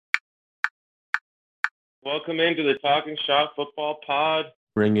Welcome into the Talking Shop Football Pod.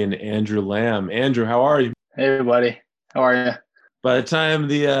 Bring in Andrew Lamb. Andrew, how are you? Hey, buddy. How are you? By the time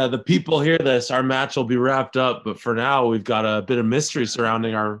the people hear this, our match will be wrapped up. But for now, we've got a bit of mystery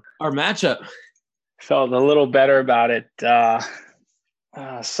surrounding our matchup. Felt a little better about it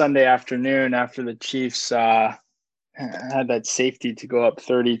Sunday afternoon after the Chiefs had that safety to go up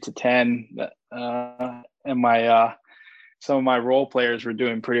 30-10. And some of my role players were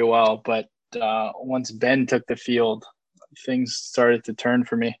doing pretty well. But once Ben took the field, things started to turn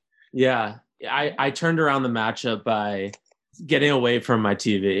for me. Yeah, I turned around the matchup by getting away from my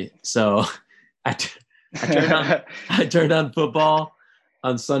TV. So I turned on football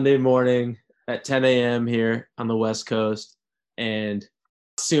on Sunday morning at 10 a.m. here on the West Coast. And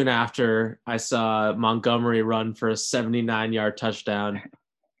soon after, I saw Montgomery run for a 79-yard touchdown.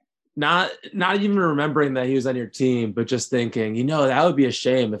 Not even remembering that he was on your team, but just thinking, that would be a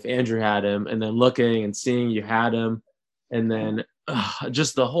shame if Andrew had him. And then looking and seeing you had him. And then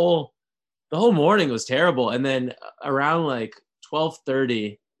just the whole morning was terrible. And then around like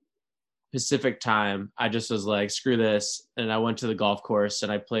 12:30 Pacific time, I just was like, screw this. And I went to the golf course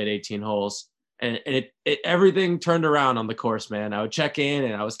and I played 18 holes. And it everything turned around on the course, man. I would check in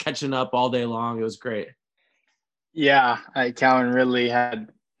and I was catching up all day long. It was great. Yeah, Calvin Ridley had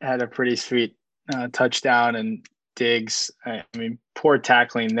a pretty sweet touchdown, and Diggs, I mean, poor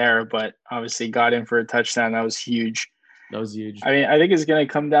tackling there, but obviously got in for a touchdown. That was huge. I mean, I think it's going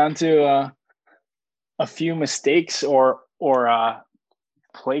to come down to a few mistakes or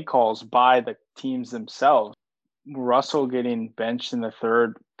play calls by the teams themselves. Russell getting benched in the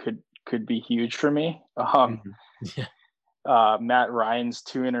third could be huge for me. Matt Ryan's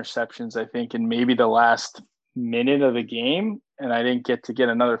 2 interceptions, I think, in maybe the last minute of the game, and I didn't get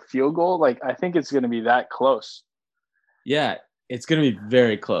another field goal. Like, I think it's going to be that close. Yeah, it's going to be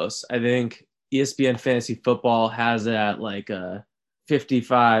very close. I think ESPN Fantasy Football has it at like a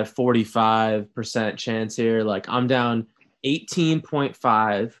 45% chance here. Like, I'm down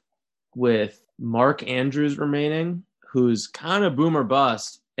 18.5 with Mark Andrews remaining, who's kind of boom or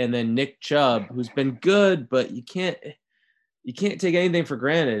bust, and then Nick Chubb, who's been good, but you can't take anything for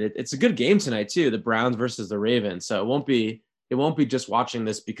granted. It's a good game tonight too, the Browns versus the Ravens. So it won't be just watching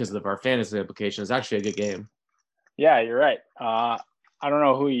this because of our fantasy implications. It's actually a good game. Yeah, you're right. I don't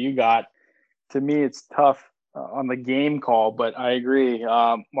know who you got. To me, it's tough on the game call, but I agree.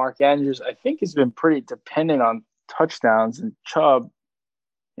 Mark Andrews, I think, has been pretty dependent on touchdowns, and Chubb,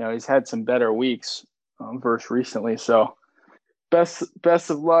 he's had some better weeks versus recently. So best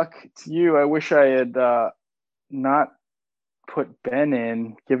of luck to you. I wish I had not put Ben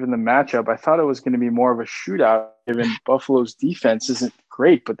in, given the matchup. I thought it was going to be more of a shootout, given Buffalo's defense isn't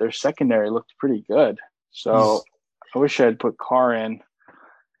great, but their secondary looked pretty good. So I wish I had put Carr in.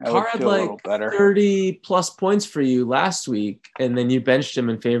 Carr had like 30 plus points for you last week, and then you benched him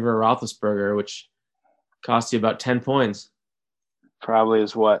in favor of Roethlisberger, which cost you about 10 points. Probably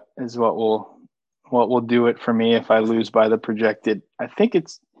is what will do it for me if I lose by the projected. I think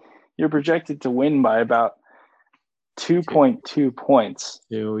you're projected to win by about 2.2 points.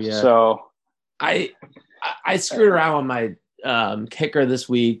 Yeah. So I screwed around with my kicker this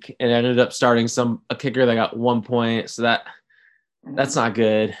week and ended up starting a kicker that got 1 point. So that's not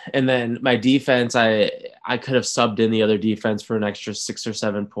good. And then my defense, I could have subbed in the other defense for an extra 6 or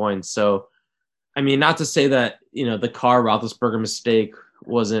 7 points. So, I mean, not to say that, the Carr Roethlisberger mistake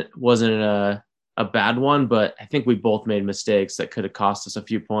wasn't a bad one, but I think we both made mistakes that could have cost us a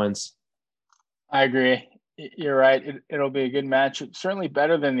few points. I agree. You're right. It'll be a good match. It's certainly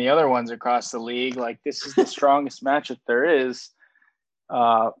better than the other ones across the league. Like, this is the strongest matchup there is.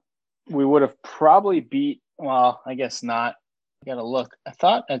 We would have probably I guess not. I got to look. I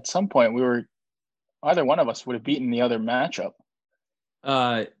thought at some point either one of us would have beaten the other matchup.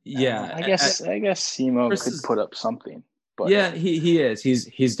 Yeah. I guess Simo could put up something. But yeah, he is.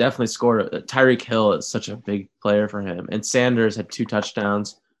 He's definitely scored. Tyreek Hill is such a big player for him, and Sanders had 2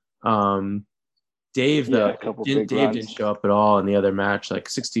 touchdowns. Dave didn't show up at all in the other match. Like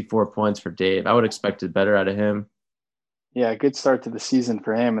 64 points for Dave. I would have expected better out of him. Yeah, good start to the season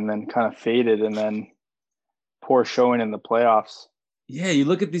for him, and then kind of faded, and then poor showing in the playoffs. Yeah, you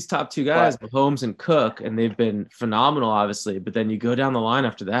look at these top 2 guys, Mahomes and Cook, and they've been phenomenal, obviously. But then you go down the line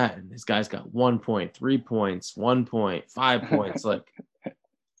after that, and these guys got 1 point, 3 points, 1 point, 5 points. Like,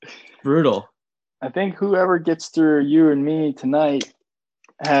 brutal. I think whoever gets through you and me tonight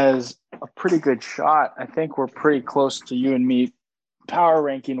has a pretty good shot. I think we're pretty close to you and me power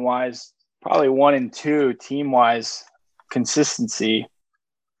ranking wise, probably 1 and 2 team wise consistency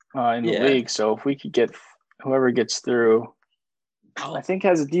in the league. So if we could get whoever gets through, I think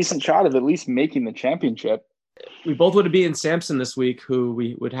has a decent shot of at least making the championship. We both would have beaten Samson this week, who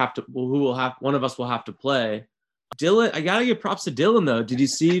we would have to, who will have, one of us will have to play. Dylan, I gotta give props to Dylan though. Did you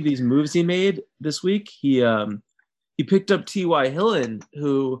see these moves he made this week? He picked up T.Y. Hillen,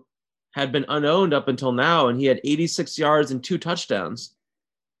 who had been unowned up until now, and he had 86 yards and 2 touchdowns.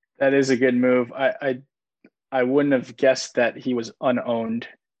 That is a good move. I wouldn't have guessed that he was unowned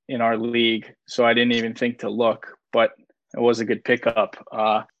in our league, so I didn't even think to look, but it was a good pickup.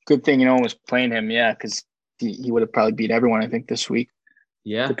 Good thing no one was playing him, because he would have probably beat everyone, I think, this week.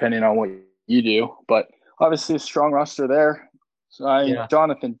 Yeah. Depending on what you do. But obviously a strong roster there. So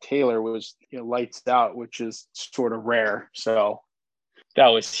Jonathan Taylor was lights out, which is sort of rare. So that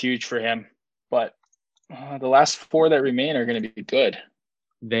was huge for him. But the last 4 that remain are going to be good.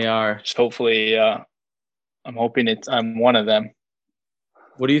 They are. So hopefully, I'm hoping I'm one of them.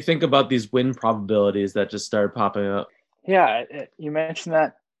 What do you think about these win probabilities that just started popping up? Yeah, you mentioned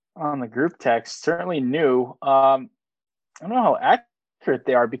that on the group text. Certainly new. I don't know how accurate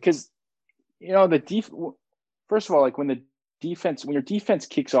they are because, first of all, like when your defense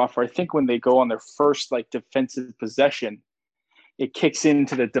kicks off, or I think when they go on their first defensive possession, it kicks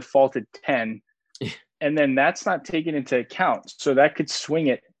into the defaulted 10, and then that's not taken into account. So that could swing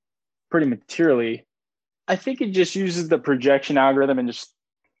it pretty materially. I think it just uses the projection algorithm and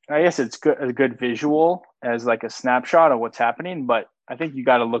I guess it's a good visual as a snapshot of what's happening, but I think you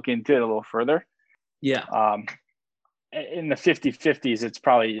got to look into it a little further. Yeah. In the 50-50s, it's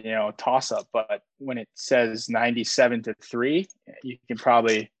probably, a toss up, but when it says 97-3, you can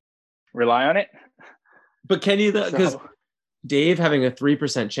probably rely on it. But can you, because Dave having a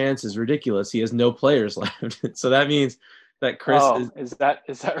 3% chance is ridiculous. He has no players left. So that means that Chris is that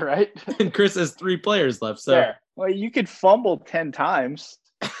right? And Chris has 3 players left. So there. Well, you could fumble 10 times.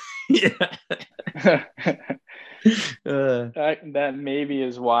 Yeah. That maybe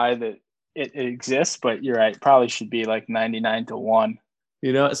is why that it exists, but you're right. Probably should be 99-1.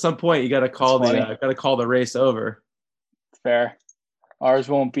 At some point you got to call the race over. Fair. Ours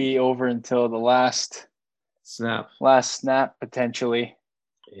won't be over until the last snap potentially.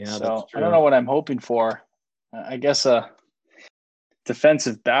 Yeah, so that's true. I don't know what I'm hoping for. I guess a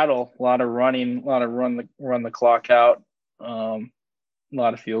defensive battle, a lot of running, a lot of run the clock out, a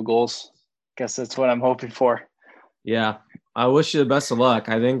lot of field goals. Guess that's what I'm hoping for. Yeah, I wish you the best of luck.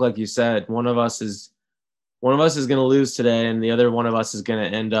 I think, like you said, one of us is going to lose today, and the other one of us is going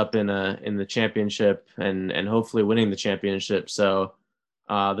to end up in the championship and hopefully winning the championship. So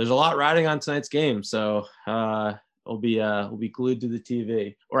there's a lot riding on tonight's game. So we'll be glued to the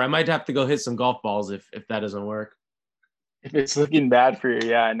TV, or I might have to go hit some golf balls if that doesn't work. If it's looking bad for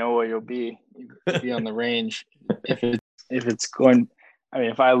you, I know where you'll be. You'll be on the range. If it's going,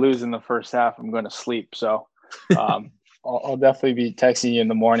 if I lose in the first half, I'm going to sleep. So I'll definitely be texting you in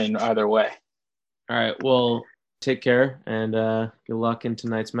the morning either way. All right. Well, take care and good luck in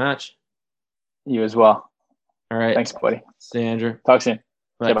tonight's match. You as well. All right. Thanks, buddy. See you, Andrew. Talk soon.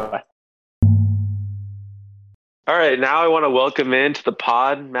 Bye. Okay, bye. All right, now I want to welcome into the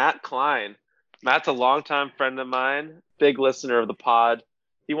pod Matt Klein. Matt's a longtime friend of mine, big listener of the pod.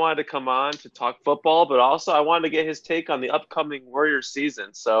 He wanted to come on to talk football, but also I wanted to get his take on the upcoming Warriors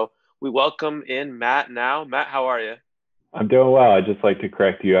season. So we welcome in Matt now. Matt, how are you? I'm doing well. I'd just like to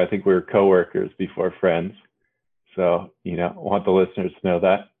correct you. I think we were coworkers before friends. So, I want the listeners to know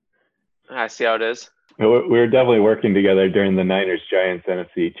that. I see how it is. We were definitely working together during the Niners-Giants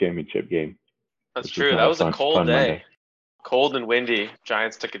NFC Championship game. That's true. That was a cold day. Monday. Cold and windy.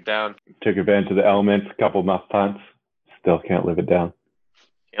 Giants took it down. Took advantage of the elements, a couple muff punts. Still can't live it down.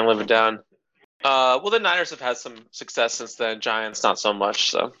 Can't live it down. Well, the Niners have had some success since then. Giants, not so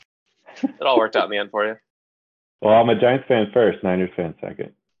much. So it all worked out in the end for you. Well, I'm a Giants fan first, Niners fan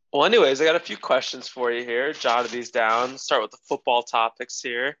second. Well, anyways, I got a few questions for you here. Jotted these down. Start with the football topics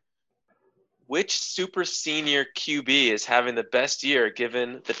here. Which super senior QB is having the best year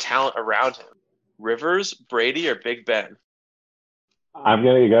given the talent around him? Rivers, Brady, or Big Ben? I'm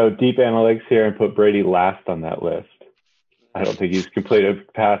going to go deep analytics here and put Brady last on that list. I don't think he's completed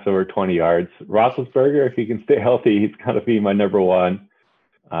a pass over 20 yards. Roethlisberger, if he can stay healthy, he's got to be my number one.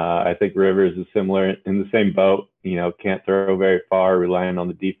 I think Rivers is similar in the same boat. Can't throw very far, relying on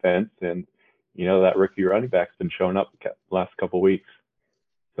the defense. And, that rookie running back's been showing up the last couple of weeks.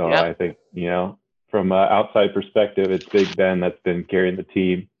 So yeah. I think, from an outside perspective, it's Big Ben that's been carrying the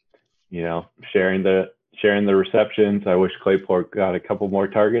team, sharing the receptions. I wish Claypool got a couple more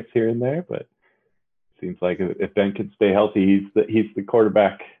targets here and there, but it seems like if Ben can stay healthy, he's the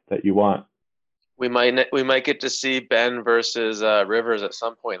quarterback that you want. We might get to see Ben versus Rivers at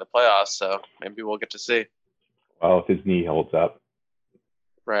some point in the playoffs, so maybe we'll get to see. Well, if his knee holds up.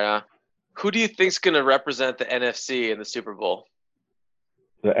 Right on. Who do you think's going to represent the NFC in the Super Bowl?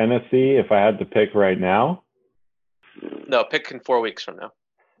 The NFC, if I had to pick right now? No, pick in 4 weeks from now.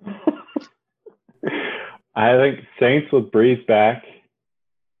 I think Saints with Breeze back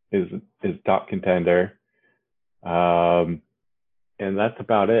is top contender. And that's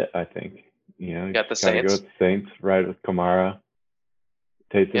about it, I think. You got the gotta Saints. go with the Saints, right with Kamara,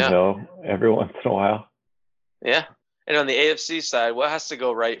 Taysom Hill every once in a while. Yeah. And on the AFC side, what has to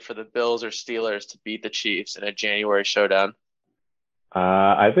go right for the Bills or Steelers to beat the Chiefs in a January showdown?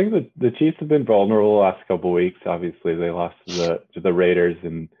 I think that the Chiefs have been vulnerable the last couple of weeks. Obviously, they lost to the Raiders,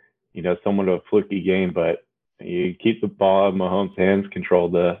 and somewhat of a fluky game. But you keep the ball in Mahomes' hands, control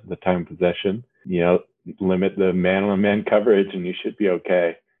the time of possession. Limit the man-on-man coverage, and you should be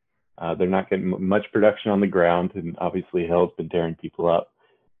okay. They're not getting much production on the ground, and obviously Hill's been tearing people up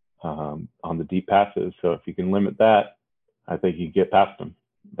on the deep passes. So if you can limit that, I think you get past them.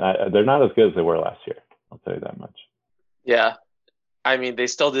 They're not as good as they were last year. I'll tell you that much. Yeah. I mean, they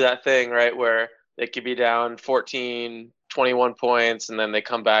still do that thing, right, where they could be down 14, 21 points, and then they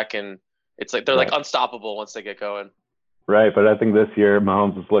come back, and it's like they're like unstoppable once they get going. Right, but I think this year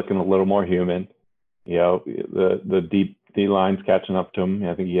Mahomes is looking a little more human. The deep D line's catching up to him.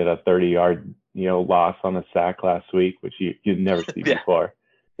 I think he had a 30-yard loss on a sack last week, which you'd never see before.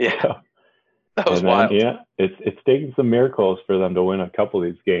 Yeah, so, that was wild. It's taking some miracles for them to win a couple of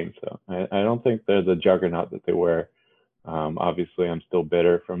these games. So I don't think they're the juggernaut that they were. Obviously, I'm still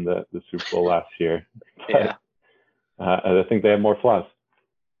bitter from the Super Bowl last year. But, I think they have more flaws.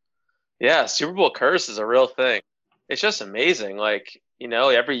 Yeah, Super Bowl curse is a real thing. It's just amazing. Like,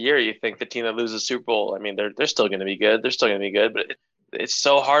 every year you think the team that loses Super Bowl, I mean, they're still going to be good. They're still going to be good, but it's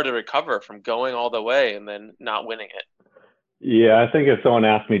so hard to recover from going all the way and then not winning it. Yeah, I think if someone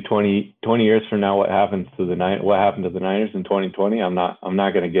asked me 20 years from now what happened to the Niners in 2020, I'm not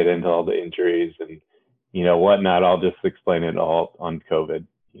going to get into all the injuries and whatnot. I'll just explain it all on COVID.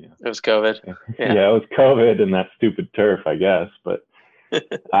 It was COVID. Yeah, it was COVID and that stupid turf, I guess. But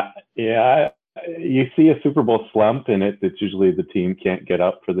you see a Super Bowl slump, and it's usually the team can't get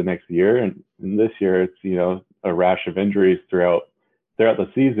up for the next year. And this year, it's a rash of injuries throughout the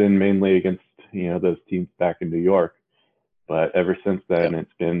season, mainly against those teams back in New York. But ever since then,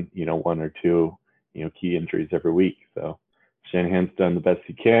 it's been one or two key injuries every week. So Shanahan's done the best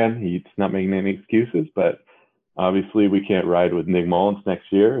he can. He's not making any excuses, but obviously we can't ride with Nick Mullins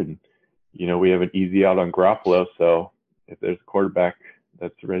next year, and we have an easy out on Garoppolo. So if there's a quarterback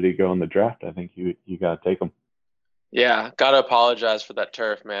that's ready to go in the draft, I think you got to take him. Yeah, got to apologize for that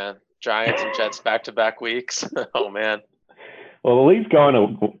turf, man. Giants and Jets back-to-back weeks. Oh, man. Well, the league's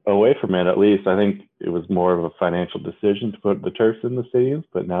going away from it, at least. I think it was more of a financial decision to put the turfs in the stadiums,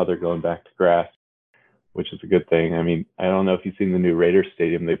 but now they're going back to grass, which is a good thing. I mean, I don't know if you've seen the new Raiders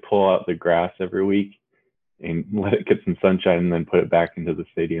stadium. They pull out the grass every week and let it get some sunshine and then put it back into the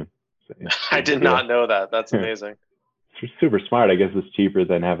stadium. So, I did not know that. That's amazing. It's super smart. I guess it's cheaper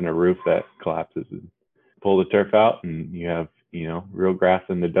than having a roof that collapses. And pull the turf out and you have, real grass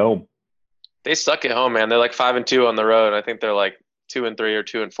in the dome. They suck at home, man. They're like 5-2 on the road. I think they're like 2-3 or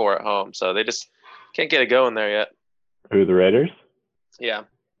 2-4 at home. So they just can't get it going there yet. Who, the Raiders? Yeah.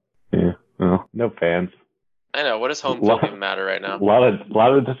 Yeah. Well, no fans. I know. What does home field even matter right now? A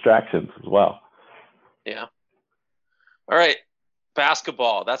lot of distractions as well. Yeah. All right.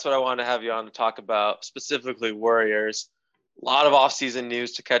 Basketball. That's what I wanted to have you on to talk about, specifically Warriors. A lot of offseason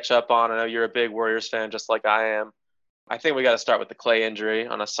news to catch up on. I know you're a big Warriors fan, just like I am. I think we got to start with the Klay injury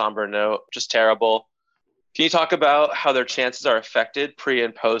on a somber note. Just terrible. Can you talk about how their chances are affected pre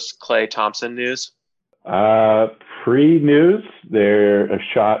and post Klay Thompson news? Pre-news, they're a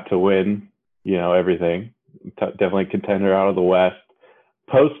shot to win, everything. Definitely contender out of the West.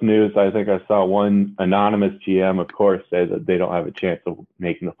 Post-news, I think I saw one anonymous GM, of course, say that they don't have a chance of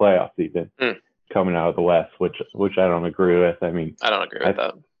making the playoffs even coming out of the West, which I don't agree with. I mean, I don't agree with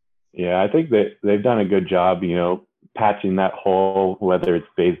that. Yeah, I think that they've done a good job, patching that hole, whether it's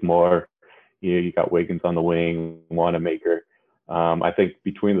Bazemore, you got Wiggins on the wing, Wanamaker. I think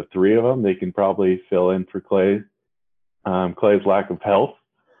between the three of them, they can probably fill in for Klay's lack of health.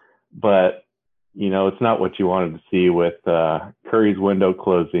 But, it's not what you wanted to see with Curry's window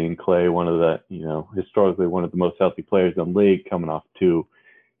closing, Klay, one of the, historically one of the most healthy players in the league, coming off two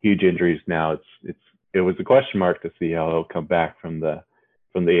huge injuries now. It was a question mark to see how he'll come back from the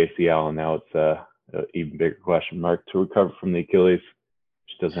ACL, and now it's an even bigger question mark to recover from the Achilles,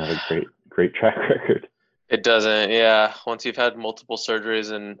 which doesn't have a great track record. It doesn't, yeah. Once you've had multiple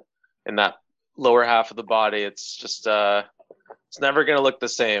surgeries in that lower half of the body, it's just it's never going to look the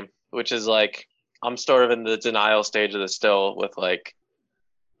same, which is like I'm sort of in the denial stage of this still with like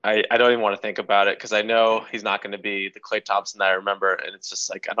I don't even want to think about it because I know he's not going to be the Klay Thompson that I remember, and it's just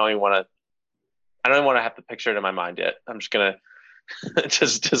like I don't even want to have the picture it in my mind yet. I'm just gonna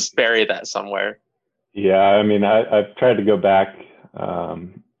just bury that somewhere. Yeah, I mean, I've tried to go back,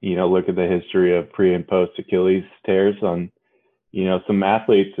 look at the history of pre and post Achilles tears on, some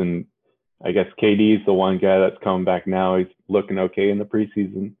athletes. And I guess KD is the one guy that's coming back now. He's looking okay in the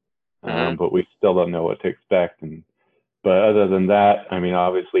preseason, but we still don't know what to expect. But other than that, I mean,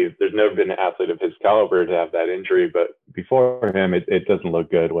 obviously, there's never been an athlete of his caliber to have that injury. But before him, it doesn't look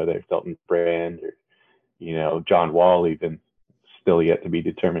good, whether it's Elton Brand or, John Wall, even still yet to be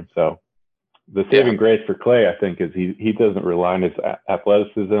determined. So the saving grace for Klay, I think, is he doesn't rely on his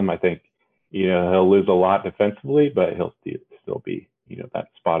athleticism. I think, he'll lose a lot defensively, but he'll still be, that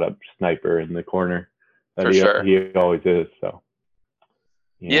spot up sniper in the corner that he always is. So,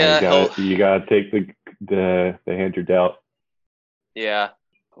 you gotta take the hand you're dealt. Yeah,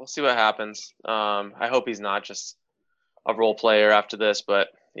 we'll see what happens. I hope he's not just a role player after this, but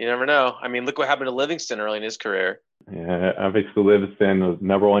you never know. I mean, look what happened to Livingston early in his career. Yeah, obviously Livingston was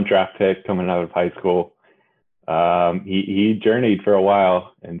 #1 draft pick coming out of high school. He journeyed for a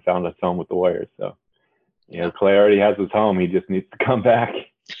while and found his home with the Warriors. So, Klay already has his home. He just needs to come back.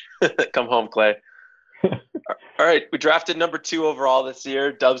 Come home, Klay. All right, we drafted #2 overall this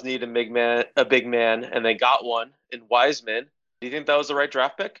year. Dubs need a big man, and they got one in Wiseman. Do you think that was the right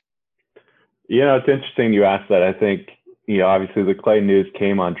draft pick? It's interesting you asked that. I think, obviously the Klay news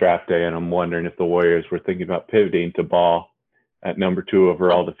came on draft day, and I'm wondering if the Warriors were thinking about pivoting to Ball at #2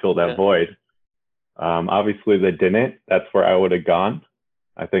 overall to fill that void. Obviously they didn't. That's where I would have gone.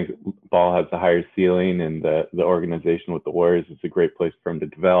 I think Ball has a higher ceiling, and the organization with the Warriors is a great place for him to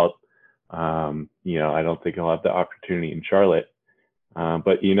develop. I don't think he'll have the opportunity in Charlotte.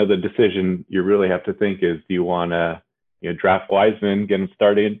 But the decision you really have to think is, do you want to, draft Wiseman, get him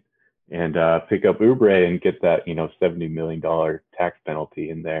started, and pick up Oubre and get that, $70 million tax penalty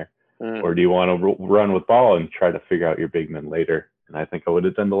in there? Or do you want to run with Ball and try to figure out your big men later? And I think I would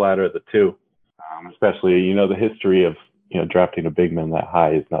have done the latter of the two, especially, the history of, drafting a big man that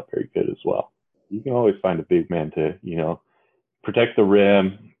high is not very good as well. You can always find a big man to, protect the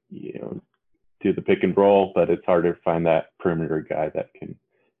rim, do the pick and roll, but it's harder to find that perimeter guy that can,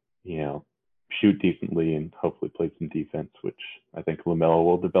 shoot decently and hopefully play some defense, which I think LaMelo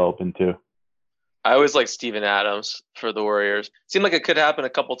will develop into. I always like Steven Adams for the Warriors. Seemed like it could happen a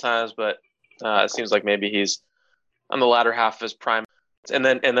couple times, but it seems like maybe he's on the latter half of his prime. And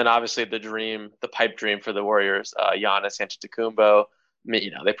then obviously the pipe dream for the Warriors, Giannis Antetokounmpo.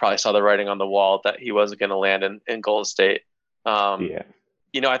 They probably saw the writing on the wall that he wasn't going to land in Golden State.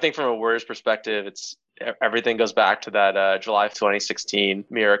 I think from a Warriors perspective, everything goes back to that July 2016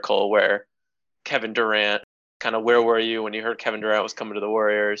 miracle where Kevin Durant, kind of where were you when you heard Kevin Durant was coming to the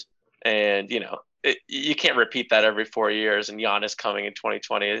Warriors? And, you can't repeat that every 4 years, and Giannis coming in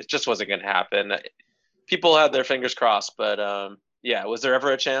 2020, it just wasn't going to happen. People had their fingers crossed, but was there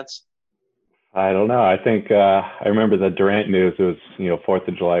ever a chance? I don't know. I think I remember the Durant news. It was, 4th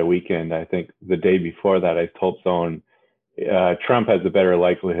of July weekend. I think the day before that, I told someone Trump has a better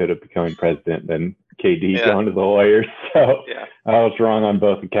likelihood of becoming president than KD going to the Warriors. So I was wrong on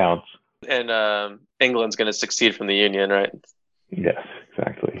both accounts. And England's going to succeed from the Union, right? Yes,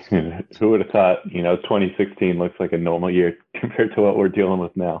 exactly. Who would have thought, 2016 looks like a normal year compared to what we're dealing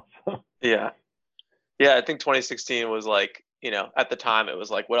with now. So. Yeah. Yeah, I think 2016 was like, at the time it was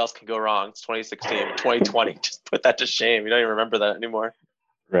like, what else can go wrong? It's 2016, 2020, just put that to shame. You don't even remember that anymore.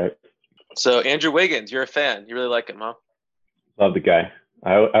 Right. So Andrew Wiggins, you're a fan. You really like him, huh? Love the guy.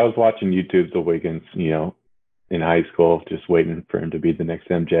 I was watching YouTube of Wiggins, in high school, just waiting for him to be the next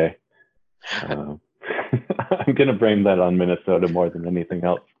MJ. I'm going to blame that on Minnesota more than anything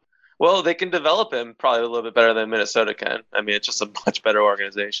else. Well, they can develop him probably a little bit better than Minnesota can. I mean, it's just a much better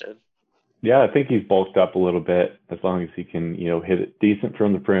organization. Yeah, I think he's bulked up a little bit. As long as he can, hit it decent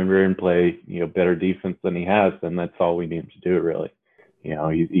from the perimeter and play, better defense than he has, then that's all we need him to do, really.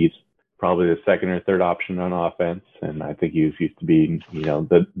 He's probably the second or third option on offense, and I think he was used to being,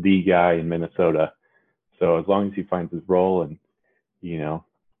 the guy in Minnesota. So as long as he finds his role and,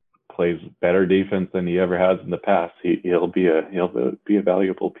 plays better defense than he ever has in the past, he'll be a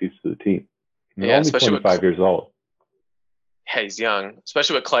valuable piece to the team. He's only 25 years old. Yeah, he's young,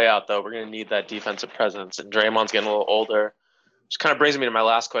 especially with Klay out, though. We're going to need that defensive presence, and Draymond's getting a little older, which kind of brings me to my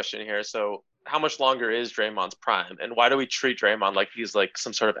last question here. So how much longer is Draymond's prime, and why do we treat Draymond like he's like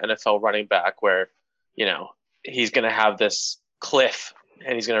some sort of NFL running back where, he's going to have this cliff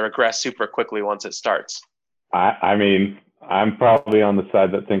and he's going to regress super quickly once it starts? I mean, I'm probably on the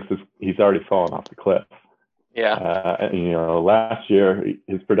side that thinks he's already fallen off the cliff. Yeah. Last year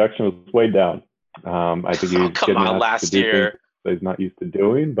his production was way down. I think he was Come getting on, asked last to do things year. that he's not used to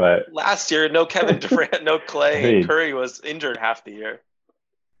doing. But Last year, no Kevin Durant, no Clay, Hey. and Curry was injured half the year.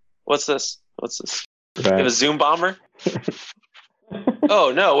 What's this? You have right. a Zoom bomber?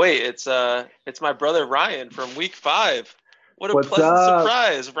 Oh no, wait, it's my brother Ryan from week 5. What a What's pleasant up?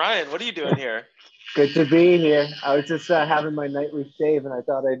 surprise. Ryan, what are you doing here? Good to be here. I was just having my nightly shave, and I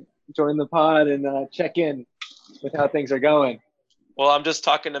thought I'd join the pod and check in with how things are going. Well, I'm just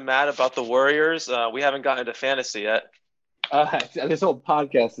talking to Matt about the Warriors. We haven't gotten into fantasy yet. This whole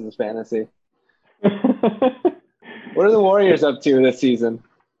podcast is fantasy. What are the Warriors up to this season?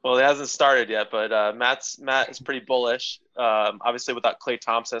 Well, it hasn't started yet, but Matt is pretty bullish. Obviously, without Klay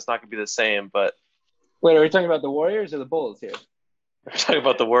Thompson, it's not going to be the same. But Wait, are we talking about the Warriors or the Bulls here? we're talking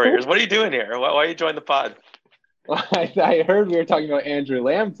about the Warriors. What are you doing here? Why are you joining the pod? Well, I heard we were talking about Andrew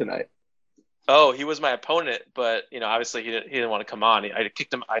Lamb tonight. Oh, he was my opponent, but obviously he didn't want to come on.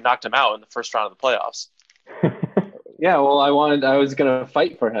 I knocked him out in the first round of the playoffs. Yeah, well, I was going to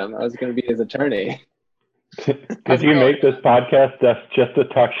fight for him. I was going to be his attorney. Did you make this podcast just to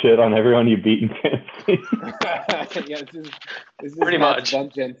talk shit on everyone you beat in fantasy? Yeah, this is Pretty Matt's much.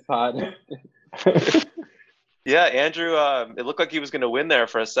 vengeance pod. Yeah, Andrew, it looked like he was going to win there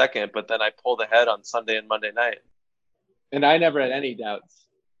for a second, but then I pulled ahead on Sunday and Monday night. And I never had any doubts.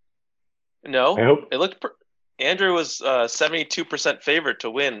 No, I hope it looked. Andrew was 72% favorite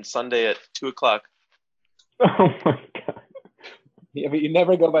to win Sunday at 2:00. Oh my god. Yeah, but you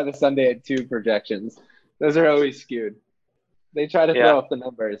never go by the Sunday at 2 projections. Those are always skewed. They try to Yeah. throw off the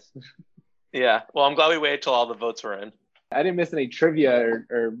numbers. Yeah, well, I'm glad we waited till all the votes were in. I didn't miss any trivia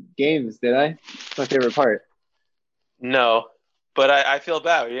or games, did I? That's my favorite part. No, but I feel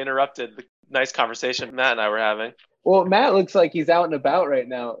bad. We interrupted the nice conversation Matt and I were having. Well, Matt looks like he's out and about right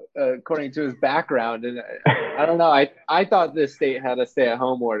now, according to his background. And I don't know. I thought this state had a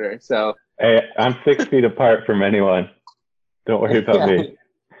stay-at-home order. So Hey, I'm 6 feet apart from anyone. Don't worry about me.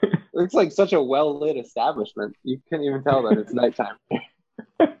 looks like such a well-lit establishment. You can't even tell that it's nighttime.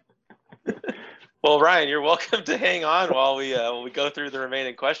 Well, Ryan, you're welcome to hang on while we go through the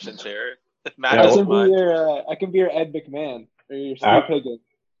remaining questions here. If Matt Yeah, doesn't mind. I can be your Ed McMahon or your Steve Higgins.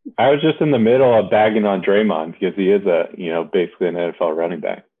 I was just in the middle of bagging on Draymond because he is basically an NFL running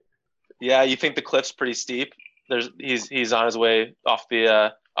back. Yeah, you think the cliff's pretty steep? He's on his way off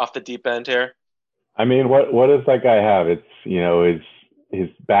the deep end here. I mean, what does that guy have? It's his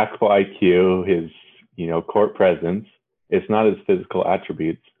basketball IQ, his court presence. It's not his physical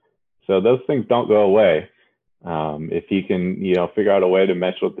attributes. So those things don't go away. If he can figure out a way to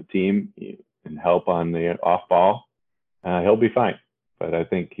mesh with the team and help on the off ball, he'll be fine. But I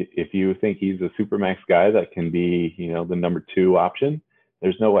think if you think he's a supermax guy that can be the number 2 option,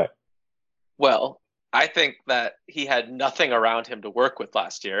 there's no way. Well, I think that he had nothing around him to work with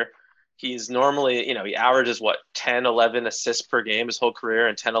last year. He's normally, he averages 10, 11 assists per game his whole career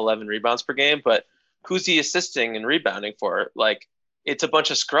and 10, 11 rebounds per game. But who's he assisting and rebounding for? It's a bunch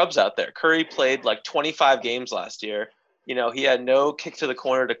of scrubs out there. Curry played 25 games last year. He had no kick to the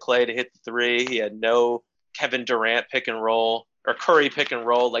corner to Clay to hit the 3. He had no Kevin Durant pick and roll or Curry pick and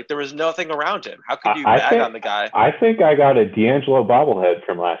roll. There was nothing around him. How could you bag on the guy? I think I got a D'Angelo bobblehead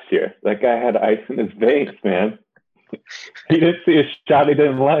from last year. That guy had ice in his veins, man. He didn't see a shot he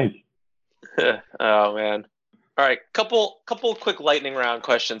didn't like. Oh man! All right, couple quick lightning round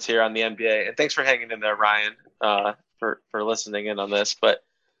questions here on the NBA, and thanks for hanging in there, Ryan, for listening in on this. But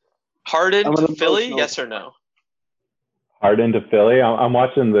Harden to Philly, yes or no? Harden to Philly. I'm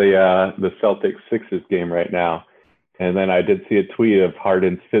watching the Celtics Sixers game right now, and then I did see a tweet of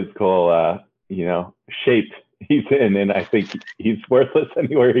Harden's physical shape he's in, and I think he's worthless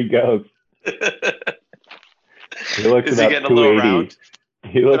anywhere he goes. He looks Is he about getting a little 280. round?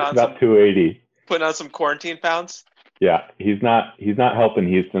 He looks about 280. Putting on some quarantine pounds? Yeah, he's not helping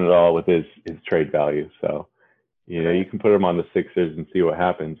Houston at all with his trade value. So, you can put him on the Sixers and see what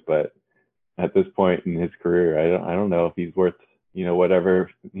happens. But at this point in his career, I don't know if he's worth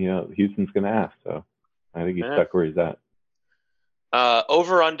whatever Houston's going to ask. So, I think he's stuck where he's at.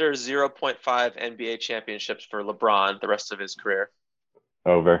 Over under 0.5 NBA championships for LeBron the rest of his career.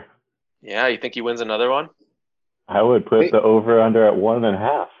 Over. Yeah, you think he wins another one? I would put the over under at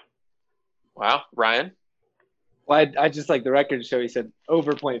 1.5. Wow, Ryan. Well, I just like the record to show he said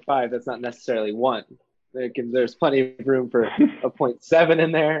over 0.5. That's not necessarily 1. There's plenty of room for a 0.7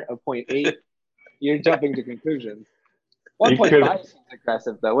 in there, a 0.8. You're jumping to conclusions. 1.5 seems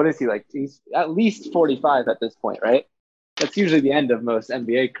aggressive, though. What is he like? He's at least 45 at this point, right? That's usually the end of most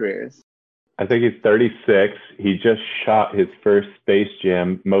NBA careers. I think he's 36. He just shot his first Space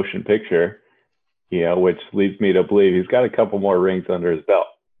Jam motion picture. which leads me to believe he's got a couple more rings under his belt.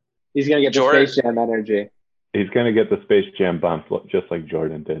 He's gonna get the Jordan. Space Jam energy. He's going to get the Space Jam bump just like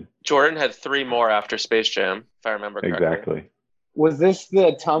Jordan did. Jordan had 3 more after Space Jam, if I remember correctly. Exactly. Was this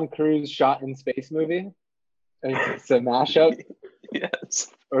the Tom Cruise shot in space movie? It's a mashup,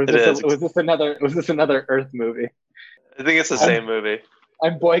 Yes. or was this another Earth movie? I think it's the same movie.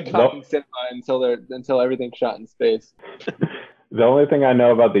 I'm boycotting cinema until everything's shot in space. The only thing I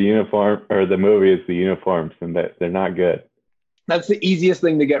know about the uniform or the movie is the uniforms, and that they're not good. That's the easiest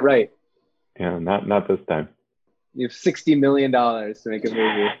thing to get right. Not this time. You have $60 million to make a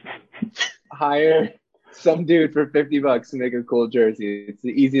movie. Hire some dude for $50 to make a cool jersey. It's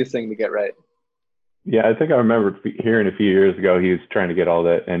the easiest thing to get right. Yeah, I think I remember hearing a few years ago he was trying to get all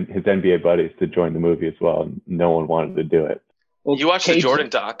that and his NBA buddies to join the movie as well, and no one wanted to do it. Well, You watched the Jordan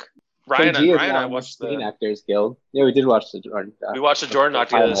doc. Ryan and I watched the Screen Actors Guild. Yeah, we did watch the Jordan doc. We watched the Jordan doc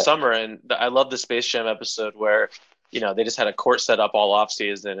together this summer, and I love the Space Jam episode where they just had a court set up all off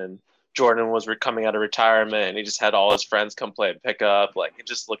season, and Jordan was coming out of retirement, and he just had all his friends come play and pick up. Like, it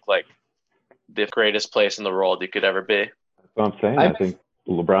just looked like the greatest place in the world you could ever be. That's what I'm saying. I think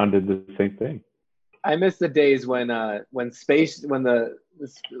LeBron did the same thing. I miss the days when the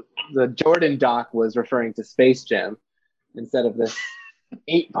Jordan doc was referring to Space Jam instead of this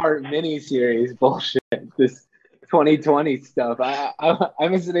 8-part mini-series bullshit, this 2020 stuff. I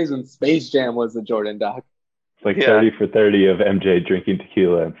miss the days when Space Jam was the Jordan doc. It's like 30 for 30 of MJ drinking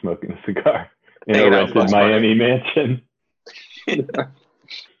tequila and smoking a cigar in a rented Miami mansion.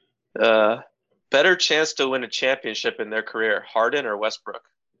 Better chance to win a championship in their career, Harden or Westbrook?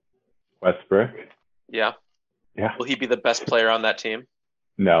 Westbrook? Yeah. Yeah. Will he be the best player on that team?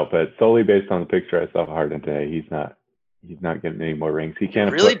 No, but solely based on the picture I saw of Harden today, he's not getting any more rings. He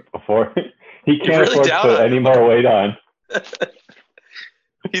can't afford to put any more weight on.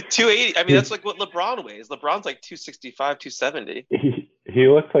 He's 280. I mean, that's like what LeBron weighs. LeBron's like 265, 270. He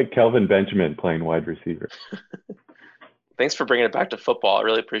looks like Kelvin Benjamin playing wide receiver. Thanks for bringing it back to football. I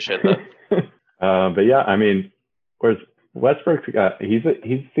really appreciate that. But yeah, I mean, whereas Westbrook's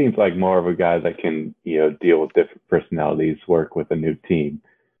he seems like more of a guy that can deal with different personalities, work with a new team.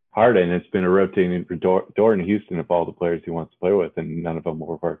 Harden, it's been a rotating door in Houston of all the players he wants to play with, and none of them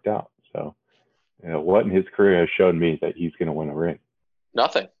were worked out. So, what in his career has shown me that he's going to win a ring?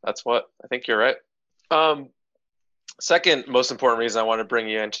 Nothing. That's what I think you're right. Second most important reason I want to bring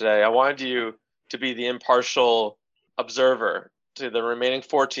you in today, I wanted you to be the impartial observer to the remaining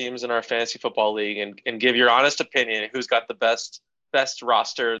 4 teams in our fantasy football league and give your honest opinion who's got the best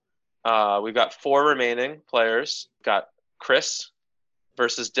roster. We've got 4 remaining players. We've got Chris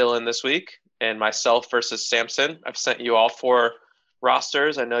versus Dylan this week and myself versus Samson. I've sent you all 4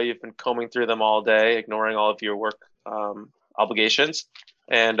 rosters. I know you've been combing through them all day, ignoring all of your work obligations.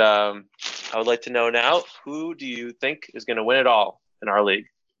 And I would like to know now, who do you think is going to win it all in our league?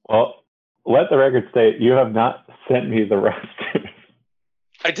 Well, let the record state you have not sent me the rosters.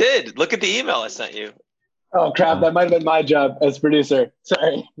 I did. Look at the email I sent you. Oh, crap. That might have been my job as producer.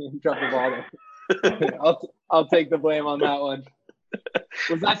 Sorry. Dropped the ball there. I'll take the blame on that one.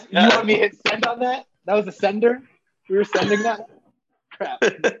 Was that you want me to hit send on that? That was a sender? We were sending that? Crap.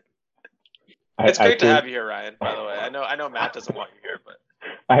 It's great to have you here, Ryan, by the way. I know Matt doesn't want you here, but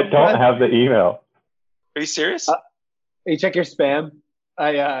I don't have the email. Are you serious? Hey, check your spam.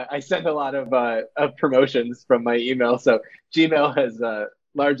 I send a lot of promotions from my email, so Gmail has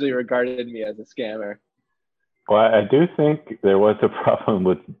largely regarded me as a scammer. Well, I do think there was a problem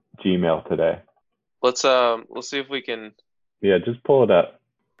with Gmail today. Let's see if we can. Yeah, just pull it up.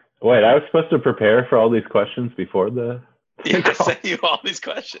 Wait, I was supposed to prepare for all these questions before the. Yeah, I sent you all these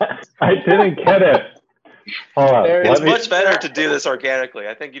questions. I didn't get it. Hold on. It's much better to do this organically.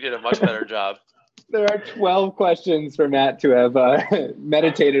 I think you did a much better job. There are 12 questions for Matt to have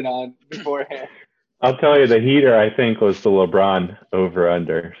meditated on beforehand. I'll tell you, the heater, I think, was the LeBron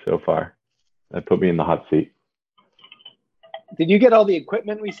over-under so far. That put me in the hot seat. Did you get all the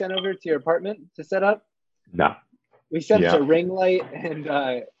equipment we sent over to your apartment to set up? No. We sent a ring light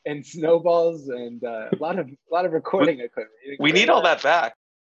and snowballs and a lot of recording equipment. We need all that back.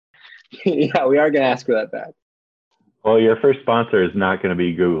 Yeah, we are going to ask for that back. Well, your first sponsor is not going to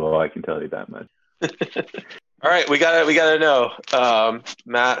be Google. I can tell you that much. All right, we gotta know,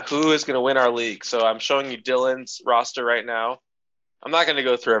 Matt, who is going to win our league. So I'm showing you Dylan's roster right now. I'm not going to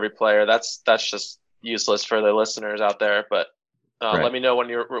go through every player. That's just useless for the listeners out there. But Right. Let me know when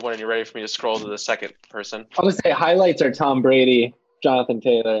you're ready for me to scroll to the second person. I'll just say highlights are Tom Brady, Jonathan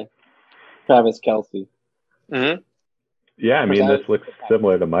Taylor, Travis Kelce. Mm-hmm. Yeah, I mean, this looks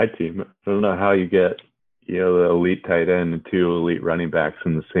similar to my team. I don't know how you get the elite tight end and 2 elite running backs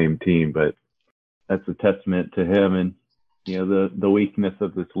in the same team, but that's a testament to him and the weakness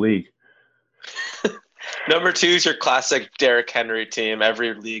of this league. Number 2 is your classic Derrick Henry team.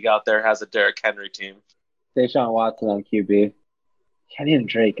 Every league out there has a Derrick Henry team. Deshaun Watson on QB. Kenyon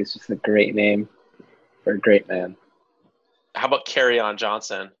Drake is just a great name for a great man. How about Kerryon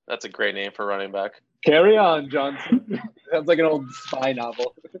Johnson? That's a great name for running back. Carry on, Johnson. Sounds like an old spy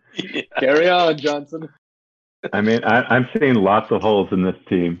novel. Yeah. Carry on, Johnson. I mean, I'm seeing lots of holes in this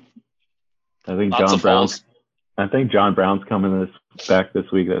team. I think Lots of holes. John Brown's coming back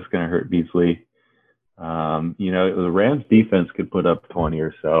this week. That's going to hurt Beasley. The Rams defense could put up 20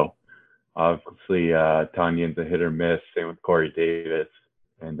 or so. Obviously, Tanyan's a hit or miss. Same with Corey Davis.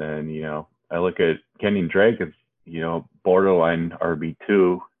 And then, I look at Kenyon Drake as, borderline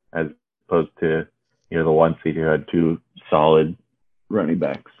RB2 as opposed to, the 1 seed who had 2 solid running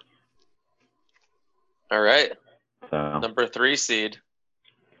backs. All right. So, Number 3 seed.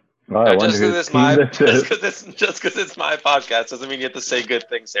 well, I wonder Just whose because it's my podcast doesn't mean you have to say good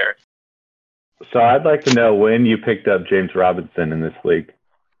things here. So I'd like to know when you picked up James Robinson in this league.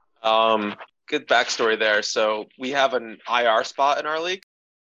 Good backstory there. So we have an IR spot in our league.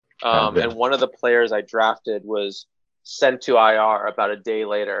 Okay. And one of the players I drafted was sent to IR about a day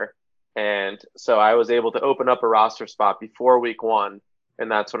later. And so I was able to open up a roster spot before week 1.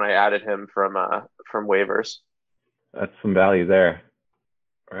 And that's when I added him from waivers. That's some value there.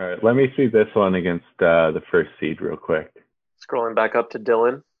 All right, let me see this one against the first seed real quick. Scrolling back up to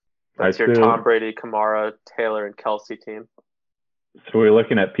Dylan. That's your Tom Brady, Kamara, Taylor, and Kelsey team. So we're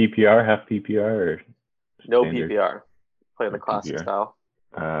looking at PPR, half PPR, or no standard? PPR. Playing the No classic PPR. style.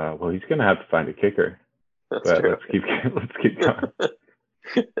 Well, he's going to have to find a kicker. That's But true. let's keep going.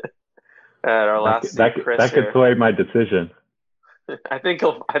 And our last that seed, Chris could here. sway my decision. I think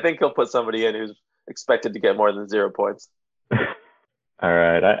he'll put somebody in who's expected to get more than 0 points. All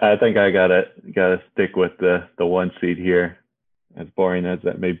right, I think I gotta stick with the 1 seed here, as boring as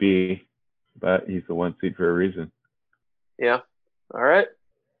that may be, but he's the 1 seed for a reason. Yeah. All right.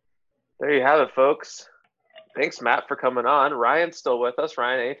 There you have it, folks. Thanks, Matt, for coming on. Ryan's still with us.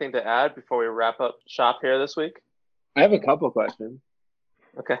 Ryan, anything to add before we wrap up shop here this week? I have a couple questions.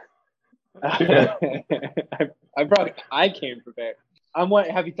 Okay. I came prepared.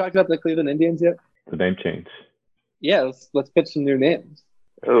 Have you talked about the Cleveland Indians yet? The name change. Yeah, let's pitch some new names.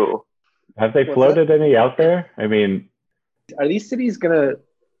 Ooh. Have they What's floated any out there? I mean, Are these cities gonna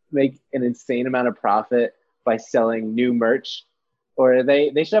make an insane amount of profit by selling new merch, or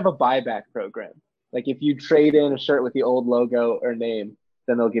they should have a buyback program? Like if you trade in a shirt with the old logo or name,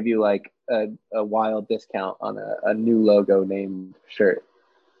 then they'll give you like a wild discount on a new logo named shirt.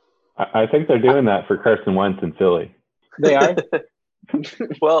 I think they're doing that for Carson Wentz in Philly. They are.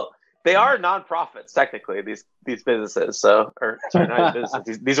 Well, they are nonprofits technically. These businesses, not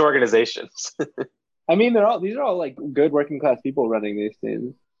businesses. These organizations. I mean, these are all like good working class people running these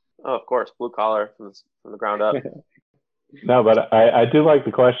teams. Oh, of course, blue collar from the ground up. No, but I do like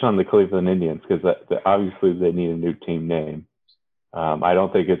the question on the Cleveland Indians because obviously they need a new team name. I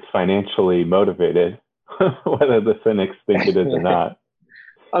don't think it's financially motivated, whether the cynics think it is or not.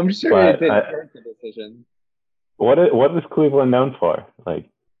 I'm sure But it didn't hurt the decision. What is Cleveland known for? Like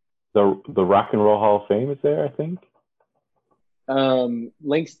the Rock and Roll Hall of Fame is there, I think.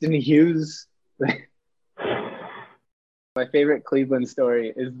 Langston Hughes. My favorite Cleveland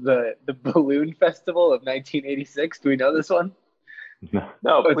story is the Balloon Festival of 1986. Do we know this one?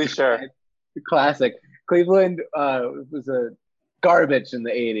 No, please share. It's a classic. Cleveland was a garbage in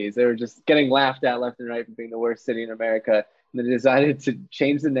the 80s. They were just getting laughed at left and right for being the worst city in America. And they decided to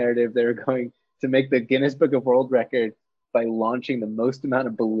change the narrative. They were going to make the Guinness Book of World Record by launching the most amount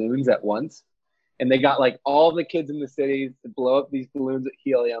of balloons at once. And they got like all the kids in the city to blow up these balloons at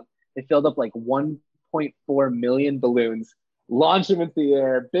helium. They filled up like 1.4 million balloons, launched them into the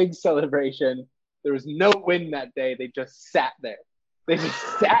air, big celebration. There was no wind that day. They just sat there. They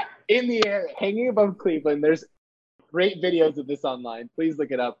just sat in the air, hanging above Cleveland. There's great videos of this online. Please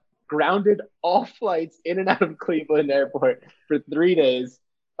look it up. Grounded all flights in and out of Cleveland Airport for 3 days.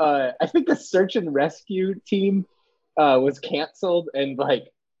 I think the search and rescue team was canceled, and like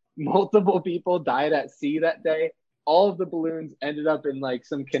multiple people died at sea that day. All of the balloons ended up in like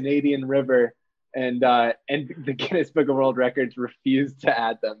some Canadian river, and the Guinness Book of World Records refused to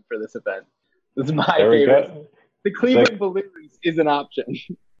add them for this event. This is my favorite. Go. The Cleveland balloons is an option.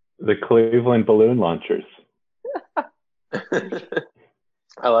 The Cleveland balloon launchers.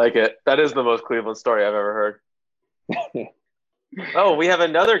 I like it. That is the most Cleveland story I've ever heard. Oh, we have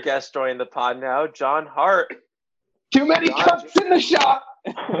another guest joining the pod now, John Hart. Too many cups in the shop.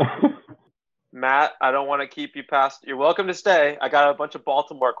 Matt, I don't want to keep you past. You're welcome to stay. I got a bunch of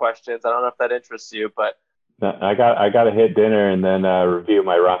Baltimore questions. I don't know if that interests you, but I got to hit dinner and then review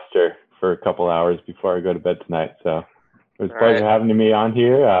my roster for a couple hours before I go to bed tonight. So it was a pleasure having me on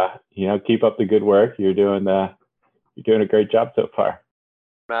here. Keep up the good work. You're doing a great job so far.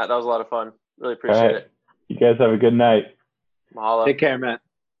 Matt, that was a lot of fun. Really appreciate it. You guys have a good night. Mahalo. Take care, Matt.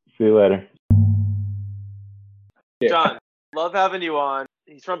 See you later. John, love having you on.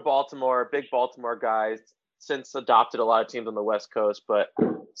 He's from Baltimore, big Baltimore guy. Since adopted a lot of teams on the West Coast, but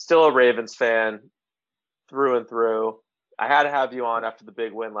still a Ravens fan through and through. I had to have you on after the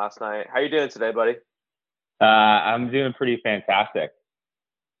big win last night. How you doing today, buddy? I'm doing pretty fantastic.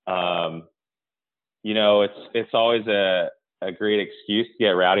 It's always a great excuse to get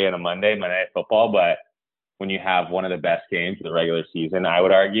rowdy on a Monday Night Football, but when you have one of the best games of the regular season, I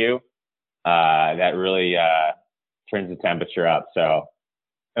would argue, that really turns the temperature up. So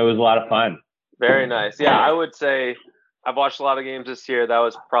it was a lot of fun. Very nice. Yeah, I would say I've watched a lot of games this year. That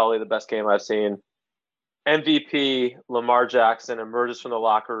was probably the best game I've seen. MVP Lamar Jackson emerges from the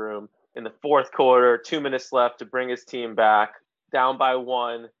locker room in the fourth quarter, 2 minutes left to bring his team back, down by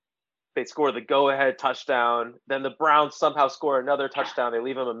 1. They score the go-ahead touchdown. Then the Browns somehow score another touchdown. They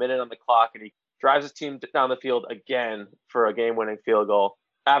leave him a minute on the clock, and he drives his team down the field again for a game-winning field goal.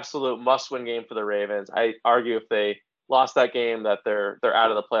 Absolute must-win game for the Ravens. I argue if they lost that game that they're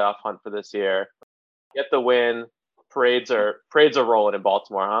out of the playoff hunt for this year. Get the win. Parades are rolling in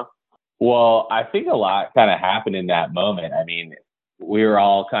Baltimore, huh? Well, I think a lot kind of happened in that moment. I mean, we were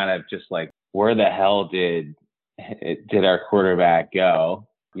all kind of just like, where the hell did our quarterback go?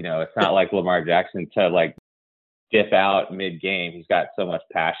 It's not like Lamar Jackson to like dip out mid-game. He's got so much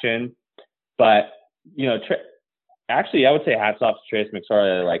passion. But, actually, I would say hats off to Trace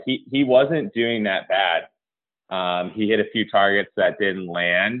McSorley. Like, he wasn't doing that bad. He hit a few targets that didn't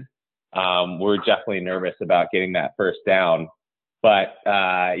land. We're definitely nervous about getting that first down. But,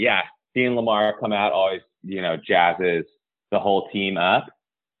 seeing Lamar come out always, jazzes the whole team up.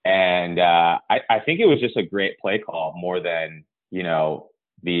 And I think it was just a great play call more than,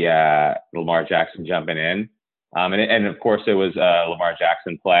 the Lamar Jackson jumping in. And of course, it was a Lamar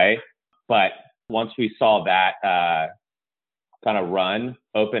Jackson play. But once we saw that kind of run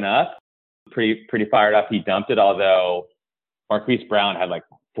open up, pretty fired up. He dumped it, although Marquise Brown had like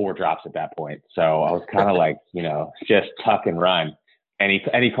 4 drops at that point. So I was kind of like, just tuck and run. And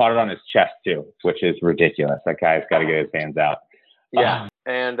he caught it on his chest too, which is ridiculous. That guy's got to get his hands out. Yeah.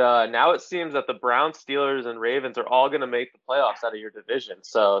 And now it seems that the Browns, Steelers, and Ravens are all going to make the playoffs out of your division.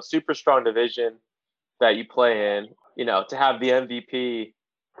 So super strong division that you play in. To have the MVP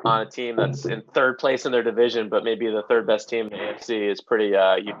on a team that's in third place in their division, but maybe the third best team in the AFC is pretty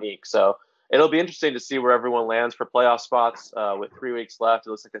unique. So it'll be interesting to see where everyone lands for playoff spots with 3 weeks left. It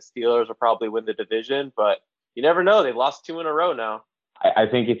looks like the Steelers will probably win the division, but you never know. They've lost 2 in a row now. I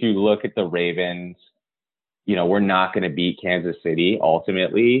think if you look at the Ravens, we're not going to beat Kansas City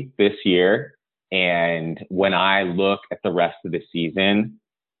ultimately this year. And when I look at the rest of the season,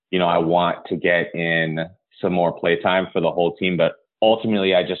 I want to get in some more playtime for the whole team. But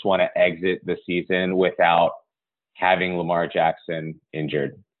ultimately, I just want to exit the season without having Lamar Jackson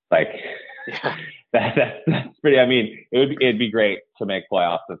injured. Like, Yeah. that's pretty, I mean, it'd be great to make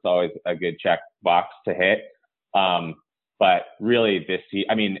playoffs. That's always a good check box to hit. But really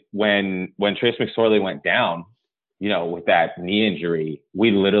when Trace McSorley went down, with that knee injury,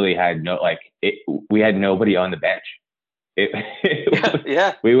 we literally had we had nobody on the bench.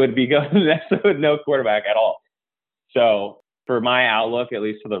 We would be going next with no quarterback at all. So for my outlook, at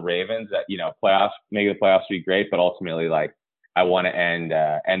least for the Ravens, that, playoffs, making the playoffs would be great, but ultimately, I want to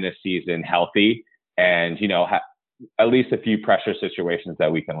end this season healthy and, at least a few pressure situations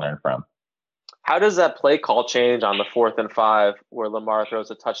that we can learn from. How does that play call change on the 4th and 5 where Lamar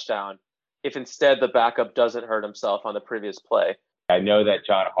throws a touchdown if instead the backup doesn't hurt himself on the previous play? I know that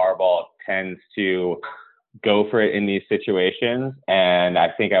John Harbaugh tends to go for it in these situations, and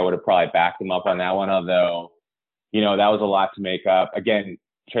I think I would have probably backed him up on that one, although, that was a lot to make up. Again,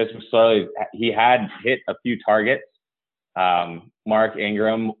 Trace McSorley, he had hit a few targets. Mark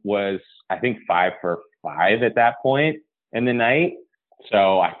Ingram was, I think, 5 for 5 at that point in the night.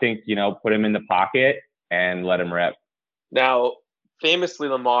 So I think, put him in the pocket and let him rip. Now, famously,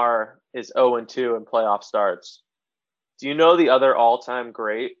 Lamar is 0-2 in playoff starts. Do you know the other all-time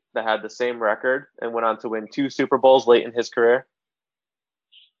great that had the same record and went on to win 2 Super Bowls late in his career?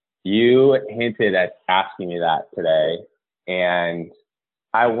 You hinted at asking me that today, and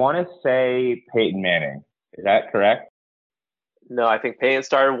I want to say Peyton Manning. Is that correct? No, I think Peyton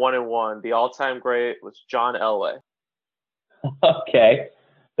started 1-1. The all-time great was John Elway. Okay,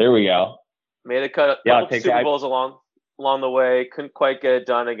 there we go. Made a couple Super Bowls along the way. Couldn't quite get it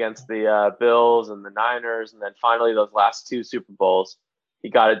done against the Bills and the Niners, and then finally those last 2 Super Bowls, he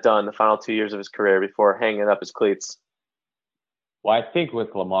got it done the final 2 years of his career before hanging up his cleats. Well, I think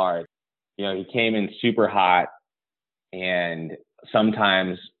with Lamar, he came in super hot, and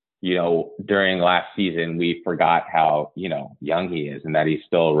sometimes, during last season, we forgot how, young he is and that he's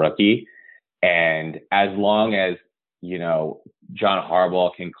still a rookie. And as long as, John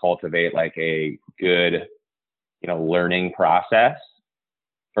Harbaugh can cultivate like a good, learning process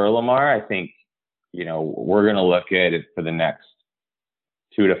for Lamar, I think, we're going to look good for the next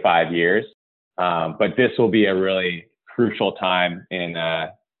 2 to 5 years. But this will be a really crucial time in,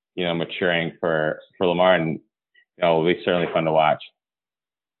 maturing for Lamar, and, it'll be certainly fun to watch.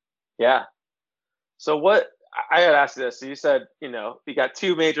 Yeah. So I had asked this. So you said, we got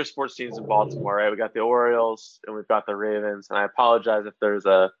 2 major sports teams in Baltimore, right? We got the Orioles and we've got the Ravens. And I apologize if there's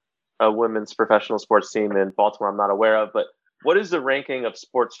a women's professional sports team in Baltimore I'm not aware of, but what is the ranking of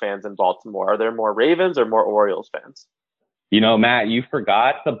sports fans in Baltimore? Are there more Ravens or more Orioles fans? Matt, you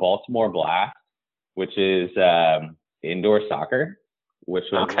forgot the Baltimore Blast, which is indoor soccer, which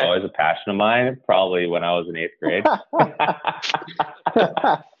was always a passion of mine, probably when I was in 8th grade.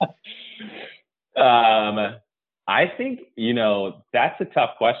 I think, that's a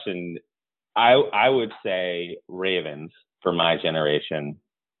tough question. I would say Ravens for my generation.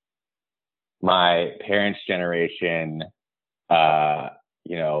 My parents' generation, saw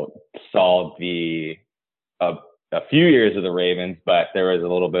a few years of the Ravens, but there was a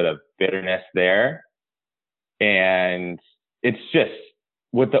little bit of bitterness there. And it's just,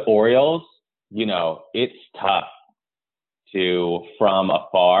 with the Orioles, it's tough to, from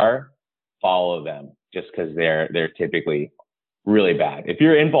afar, follow them just because they're typically really bad. If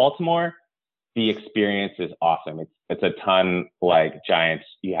you're in Baltimore, the experience is awesome. It's a ton like Giants.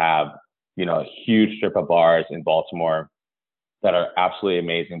 You have, a huge strip of bars in Baltimore that are absolutely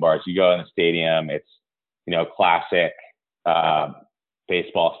amazing bars. You go in the stadium, it's, classic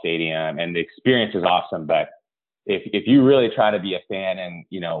baseball stadium, and the experience is awesome. But if you really try to be a fan and,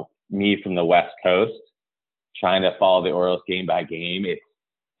 me from the West Coast trying to follow the Orioles game by game,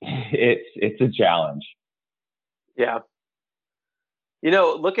 it's a challenge. Yeah.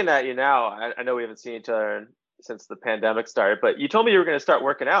 Looking at you now, I know we haven't seen each other since the pandemic started, but you told me you were going to start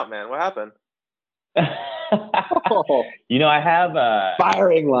working out, man. What happened? I have a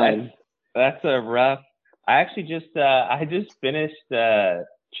firing line. That's a rough. I just finished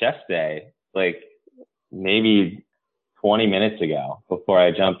chest day, like maybe 20 minutes ago before I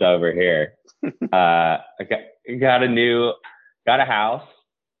jumped over here. I got a house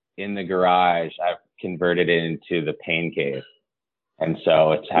in the garage. I've converted it into the pain cave. And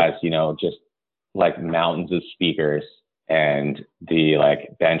so it has, just like mountains of speakers and the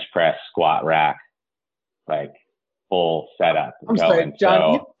like bench press squat rack, like full setup. I'm sorry,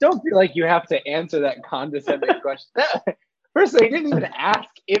 John, you don't feel like you have to answer that condescending question. First, he didn't even ask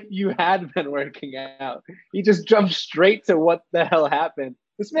if you had been working out. He just jumped straight to what the hell happened.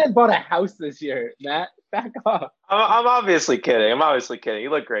 This man bought a house this year, Matt. Back off. I'm obviously kidding. You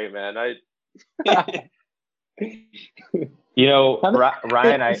look great, man. Ryan,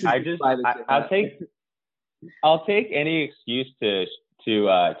 I'll take any excuse to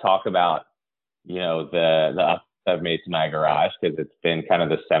talk about, the ups I've made to my garage, because it's been kind of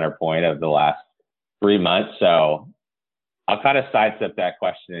the center point of the last 3 months. So I'll kind of sidestep that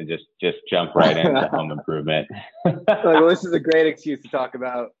question and just jump right into home improvement. Well, this is a great excuse to talk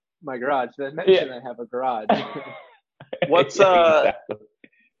about my garage. Did I mention I have a garage?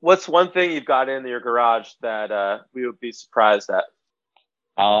 What's one thing you've got in your garage that we would be surprised at?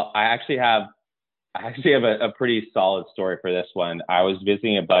 I actually have a pretty solid story for this one. I was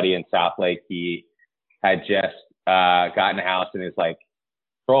visiting a buddy in South Lake. He had just gotten a house, and his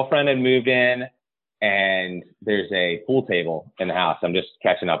girlfriend had moved in, and there's a pool table in the house. I'm just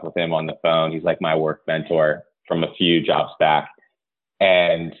catching up with him on the phone. He's like my work mentor from a few jobs back.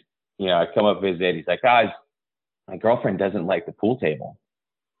 And, I come up visit. He's like, guys, my girlfriend doesn't like the pool table.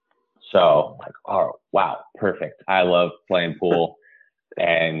 So I'm like, oh, wow, perfect. I love playing pool.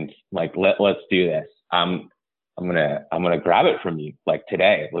 And let's do this. I'm gonna grab it from you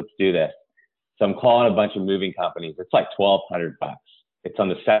today. Let's do this. So I'm calling a bunch of moving companies. It's like $1,200. It's on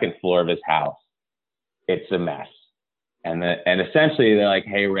the second floor of his house. It's a mess. And essentially they're like,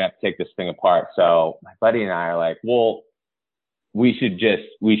 hey, we're gonna have to take this thing apart. So my buddy and I are like, well, we should just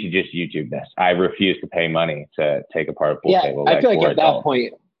YouTube this. I refuse to pay money to take apart a pool table. I feel like at that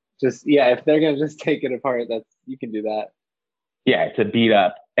point, if they're gonna just take it apart, you can do that. Yeah, it's a beat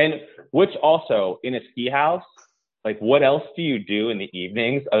up. And which also in a ski house, like, what else do you do in the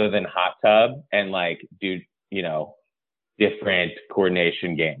evenings other than hot tub and like do, you know, different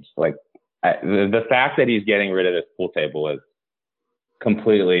coordination games? Like the fact that he's getting rid of this pool table is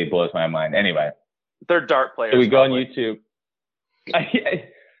completely blows my mind. Anyway, they're dart players. So we go probably. on YouTube.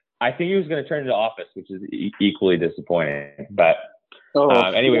 I think he was going to turn into Office, which is equally disappointing. But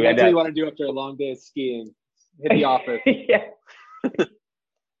anyway, that's what you want to do after a long day of skiing. Hit the Office. Yeah.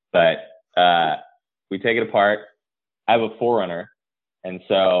 But we take it apart. I have a 4Runner, and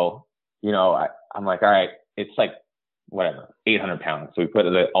so you know, I'm like, all right, it's like whatever, 800 pounds. So we put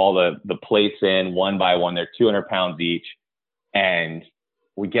all the plates in one by one. They're 200 pounds each, and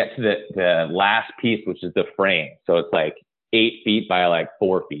we get to the last piece, which is the frame. So it's like 8 feet by like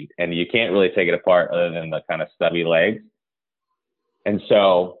 4 feet, and you can't really take it apart other than the kind of stubby legs. And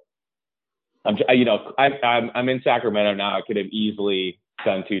so I'm in Sacramento now. I could have easily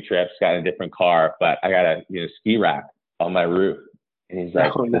done 2 trips, got in a different car, but I got a ski rack on my roof. And he's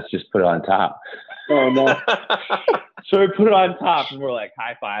like, let's just put it on top. Oh no. So we put it on top and we're like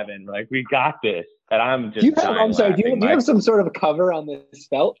high-fiving, like, we got this. And I'm just do you have some sort of cover on this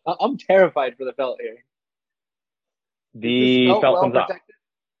felt? I'm terrified for the felt here. The felt comes off.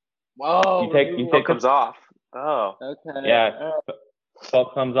 Whoa. You take comes off. Oh. Okay. Yeah.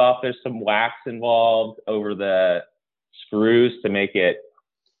 Felt comes off. There's some wax involved over the screws to make it.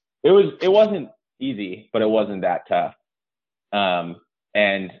 It wasn't easy, but it wasn't that tough.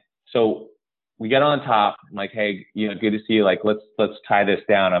 And so we get on top. I'm like, hey, you know, good to see you. Like, let's tie this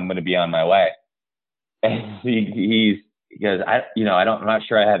down. I'm going to be on my way. And he goes, I'm not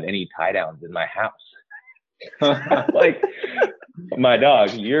sure I have any tie downs in my house. Like, my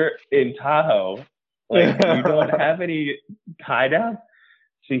dog, you're in Tahoe. Like, you don't have any tie downs?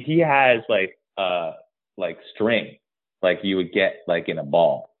 So he has like string, like you would get like in a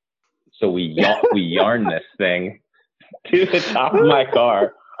ball. So we yarn this thing to the top of my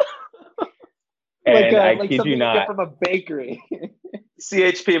car. And I kid you not, from a bakery.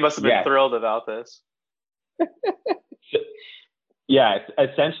 CHP must have been thrilled about this. Yeah,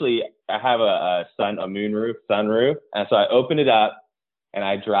 essentially, I have a moonroof, sunroof, and so I open it up and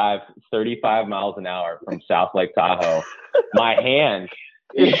I drive 35 miles an hour from South Lake Tahoe. My hand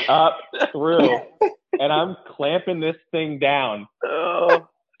is up through, and I'm clamping this thing down. Oh,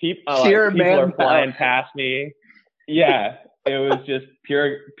 people are flying past me. Yeah, it was just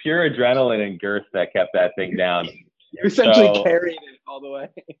pure adrenaline and girth that kept that thing down. You essentially carried it all the way.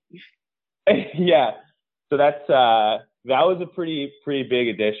 Yeah, so that was a pretty big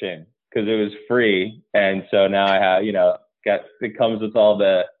addition because it was free, and so now I have, you know, it comes with all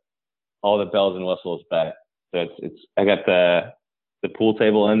the bells and whistles. But so I got the pool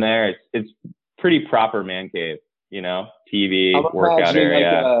table in there. It's pretty proper man cave, you know, TV, workout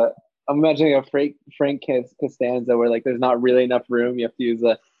area. I'm imagining a Frank Costanza where like there's not really enough room. You have to use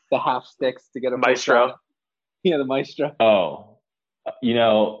the half sticks to get a maestro. Yeah, the maestro. Oh, you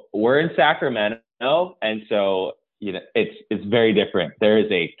know, we're in Sacramento, and so you know it's very different. There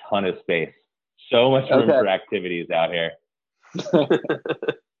is a ton of space, so much room for activities out here.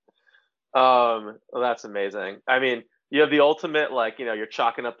 Well, that's amazing. I mean, you have the ultimate, like, you know, you're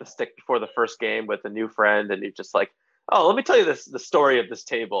chalking up the stick before the first game with a new friend, and you're just like, oh, let me tell you the story of this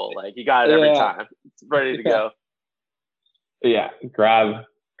table. Like, you got it every time. It's ready to go. Yeah, grab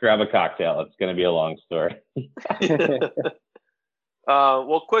a cocktail. It's going to be a long story.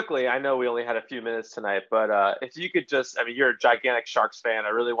 Well, quickly, I know we only had a few minutes tonight, but if you could just, I mean, you're a gigantic Sharks fan. I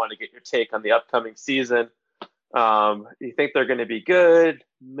really want to get your take on the upcoming season. You think they're going to be good,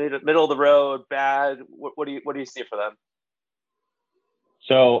 middle of the road, bad? What do you see for them?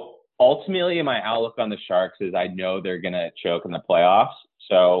 So ultimately, my outlook on the Sharks is I know they're going to choke in the playoffs.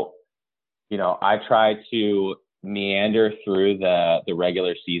 So, you know, I try to meander through the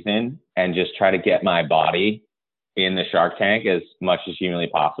regular season and just try to get my body in the Shark Tank as much as humanly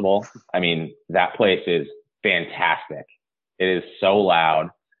possible. I mean, that place is fantastic. It is so loud.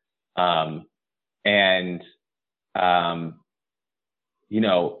 You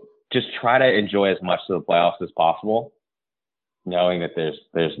know, just try to enjoy as much of the playoffs as possible, knowing that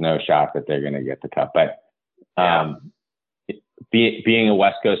there's no shot that they're going to get the cup. But being a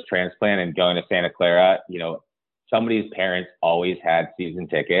West Coast transplant and going to Santa Clara, you know, somebody's parents always had season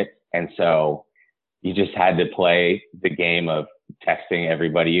tickets, and so you just had to play the game of texting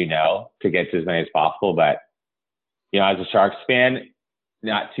everybody you know to get to as many as possible. But, you know, as a Sharks fan,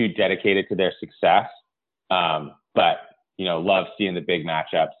 not too dedicated to their success, but, you know, love seeing the big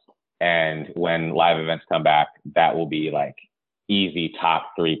matchups. And when live events come back, that will be like easy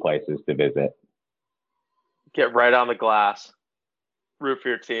top 3 places to visit. Get right on the glass, root for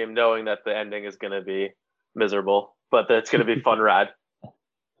your team, knowing that the ending is going to be miserable, but it's going to be fun ride.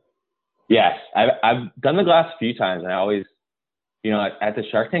 Yes, I've done the glass a few times, and I always, at the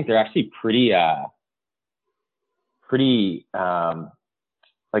Shark Tank, they're actually pretty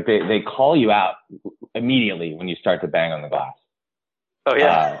like they call you out immediately when you start to bang on the glass. Oh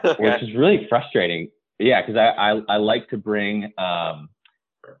yeah, okay. Which is really frustrating. Yeah, because I like to bring a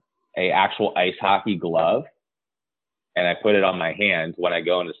actual ice hockey glove, and I put it on my hand when I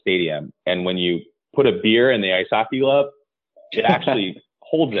go in the stadium. And when you put a beer in the ice hockey glove, it actually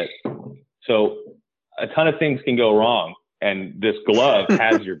holds it. So a ton of things can go wrong, and this glove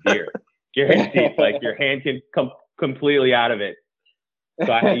has your beer. Guaranteed, like your hand can come completely out of it.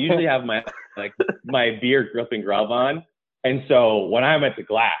 So I usually have my beer gripping glove on. And so when I'm at the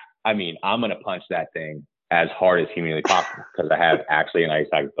glass, I mean, I'm going to punch that thing as hard as humanly possible because I have actually an ice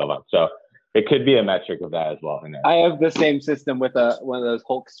hockey glove on. So it could be a metric of that as well. I have the same system with one of those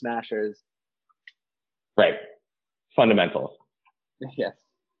Hulk smashers. Right. Fundamentals. Yes.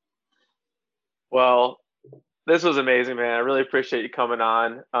 Well, this was amazing, man. I really appreciate you coming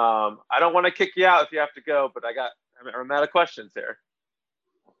on. I don't want to kick you out if you have to go, but I'm out of questions here.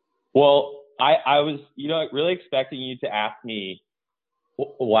 Well, I was, really expecting you to ask me,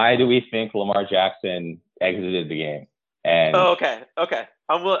 why do we think Lamar Jackson exited the game? And okay.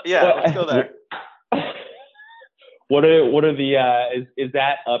 Let's go there. What are the is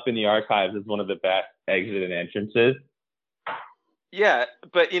that up in the archives as one of the best exited entrances? Yeah,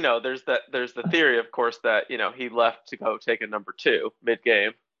 but there's the theory, of course, that he left to go take a number 2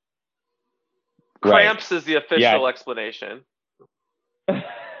 mid-game. Cramps is the official explanation.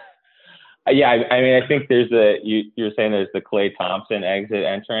 Yeah, I mean, I think there's you're saying there's the Klay Thompson exit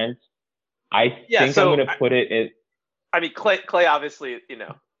entrance. I'm going to put it in. I mean, Klay obviously,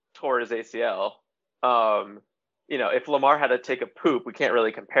 tore his ACL. If Lamar had to take a poop, we can't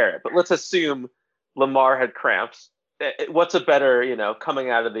really compare it. But let's assume Lamar had cramps. What's a better, coming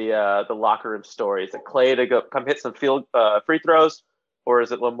out of the locker room story? Is it Klay to come hit some free throws, or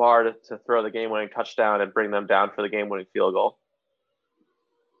is it Lamar to throw the game-winning touchdown and bring them down for the game-winning field goal?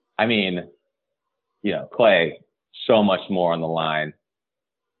 I mean, Klay, so much more on the line.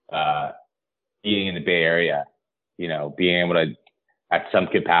 Being in the Bay Area, being able to, at some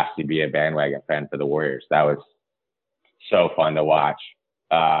capacity, be a bandwagon fan for the Warriors. That was so fun to watch.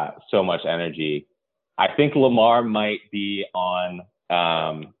 So much energy. I think Lamar might be on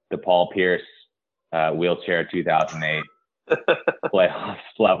the Paul Pierce wheelchair 2008 playoffs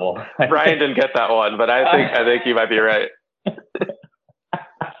level. Brian didn't get that one, but I think you might be right.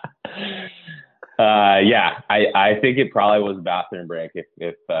 I think it probably was a bathroom break.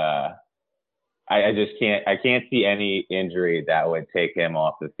 If I just can't see any injury that would take him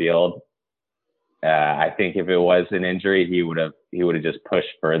off the field. I think if it was an injury, he would have just pushed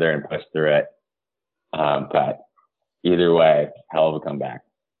further and pushed through it. But either way, hell of a comeback.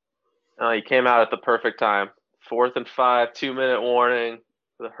 He came out at the perfect time. 4th and 5, 2-minute warning,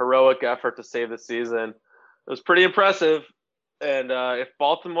 the heroic effort to save the season. It was pretty impressive. And if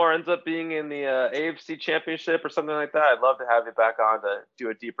Baltimore ends up being in the AFC Championship or something like that, I'd love to have you back on to do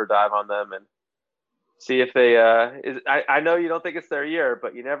a deeper dive on them and see if they I know you don't think it's their year,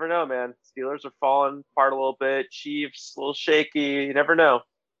 but you never know, man. Steelers are falling apart a little bit. Chiefs, a little shaky. You never know.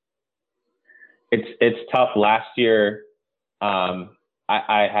 It's tough. Last year, I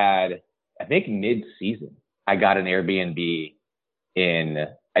had, I think mid-season, I got an Airbnb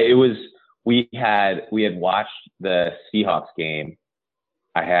we had watched the Seahawks game.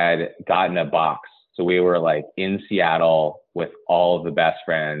 I had gotten a box. So we were like in Seattle with all of the best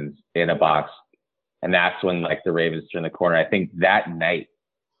friends in a box. And that's when like the Ravens turned the corner. I think that night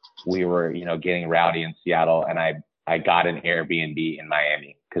we were, getting rowdy in Seattle, and I got an Airbnb in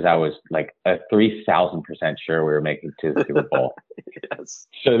Miami because I was like 3,000% sure we were making it to the Super Bowl. Yes.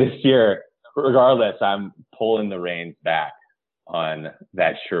 So this year, regardless, I'm pulling the reins back on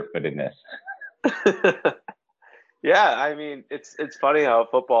that sure-footedness. Yeah, I mean, it's funny how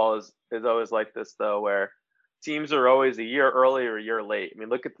football is always like this, though, where teams are always a year early or a year late. I mean,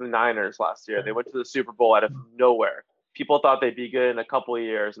 look at the Niners last year. They went to the Super Bowl out of nowhere. People thought they'd be good in a couple of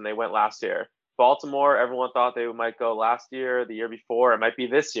years, and they went last year. Baltimore, everyone thought they might go last year, the year before. It might be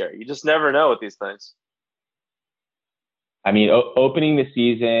this year. You just never know with these things. I mean, opening the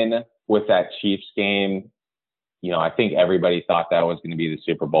season with that Chiefs game, I think everybody thought that was going to be the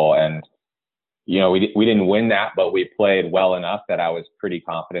Super Bowl. And, we didn't win that, but we played well enough that I was pretty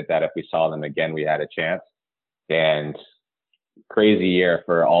confident that if we saw them again, we had a chance. And crazy year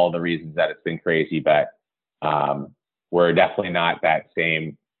for all the reasons that it's been crazy, but we're definitely not that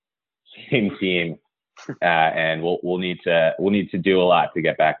same team, and we'll need to do a lot to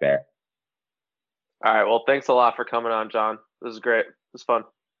get back there. All right. Well, thanks a lot for coming on, John. This is great. It was fun.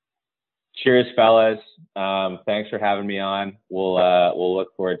 Cheers, fellas. Thanks for having me on. We'll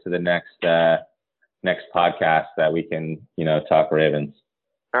look forward to the next podcast that we can, talk Ravens.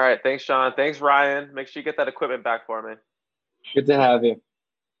 All right. Thanks, John. Thanks, Ryan. Make sure you get that equipment back for me. Good to have you.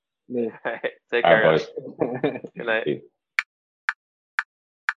 All right. Take care, guys. Good Good night.